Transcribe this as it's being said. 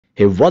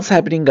Hey, what's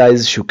happening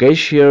guys?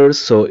 Shukesh here.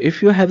 So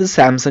if you have a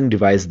Samsung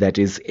device that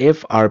is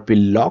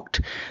FRP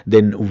locked,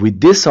 then with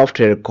this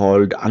software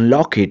called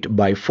Unlockit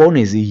by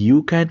PhoneEasy,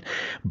 you can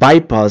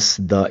bypass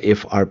the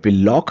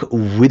FRP lock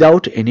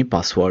without any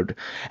password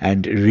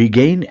and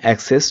regain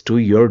access to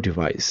your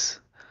device.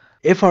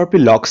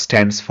 FRP lock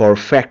stands for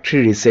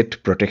Factory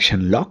Reset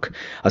Protection Lock,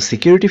 a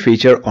security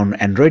feature on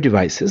Android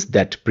devices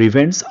that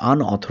prevents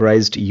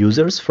unauthorized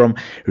users from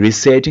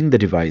resetting the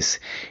device.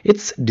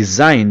 It's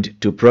designed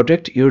to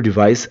protect your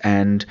device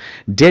and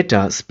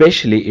data,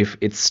 especially if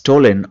it's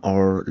stolen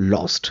or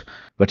lost.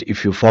 But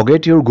if you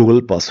forget your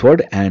Google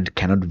password and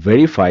cannot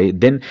verify,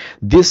 then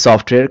this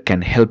software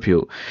can help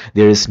you.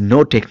 There is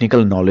no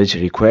technical knowledge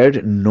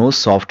required, no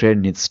software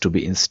needs to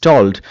be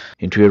installed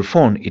into your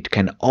phone. It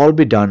can all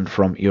be done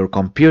from your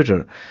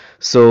computer.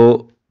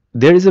 So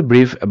there is a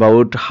brief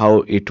about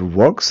how it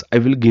works. I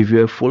will give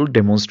you a full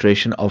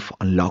demonstration of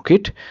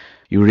Unlockit.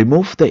 You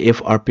remove the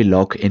FRP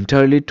lock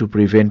entirely to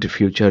prevent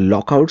future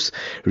lockouts,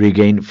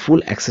 regain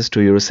full access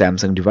to your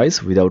Samsung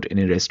device without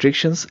any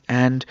restrictions,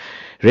 and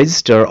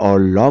register or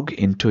log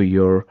into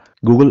your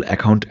Google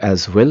account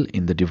as well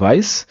in the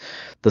device.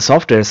 The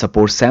software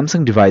supports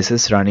Samsung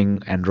devices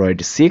running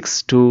Android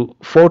 6 to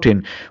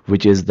 14,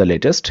 which is the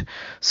latest.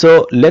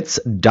 So let's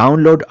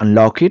download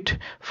Unlockit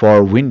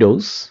for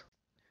Windows.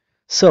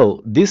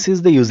 So this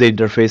is the user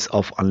interface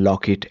of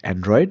Unlockit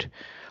Android.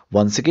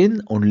 Once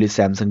again, only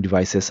Samsung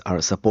devices are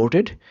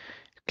supported.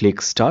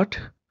 Click Start.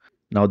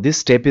 Now this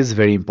step is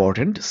very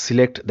important.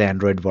 Select the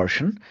Android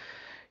version.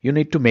 You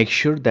need to make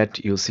sure that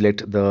you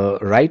select the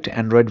right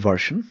Android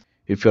version.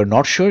 If you're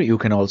not sure, you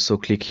can also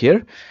click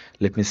here.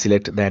 Let me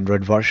select the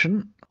Android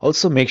version.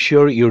 Also make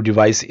sure your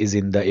device is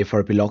in the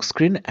FRP lock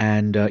screen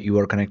and you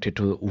are connected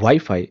to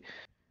Wi-Fi.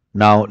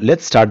 Now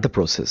let's start the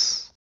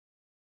process.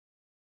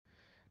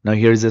 Now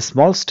here is a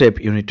small step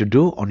you need to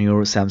do on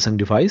your Samsung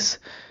device.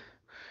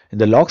 In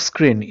the lock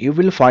screen, you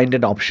will find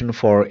an option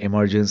for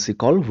emergency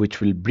call,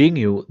 which will bring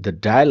you the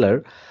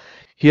dialer.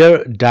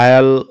 Here,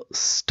 dial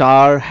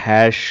 *#0*#,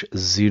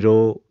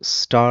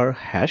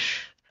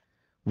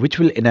 which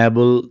will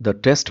enable the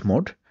test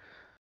mode.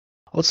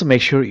 Also,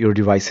 make sure your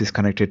device is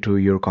connected to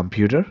your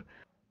computer.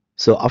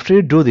 So after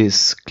you do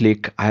this,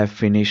 click I have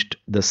finished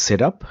the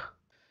setup.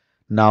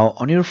 Now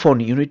on your phone,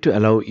 you need to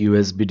allow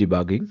USB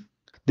debugging.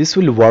 This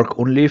will work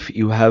only if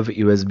you have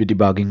USB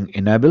debugging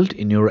enabled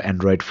in your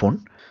Android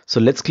phone. So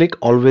let's click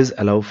always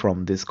allow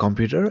from this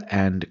computer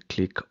and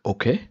click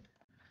OK.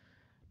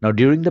 Now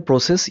during the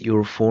process,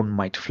 your phone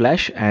might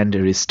flash and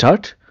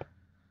restart.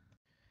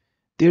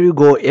 There you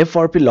go,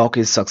 FRP lock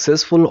is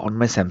successful on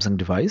my Samsung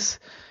device.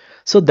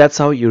 So that's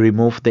how you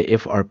remove the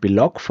FRP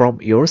lock from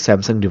your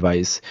Samsung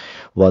device.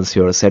 Once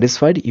you are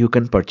satisfied, you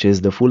can purchase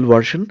the full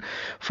version.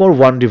 For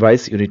one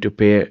device, you need to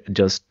pay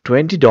just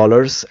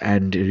 $20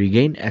 and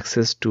regain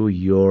access to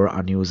your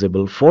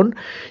unusable phone.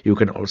 You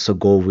can also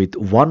go with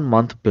 1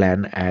 month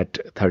plan at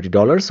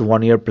 $30.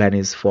 1 year plan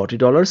is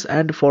 $40,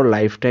 and for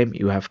lifetime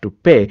you have to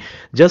pay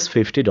just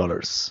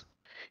 $50.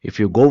 If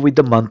you go with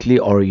the monthly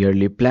or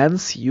yearly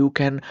plans, you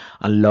can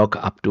unlock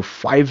up to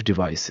 5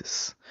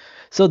 devices.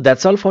 So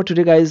that's all for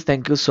today guys.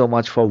 Thank you so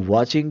much for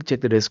watching. Check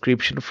the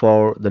description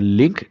for the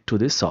link to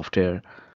this software.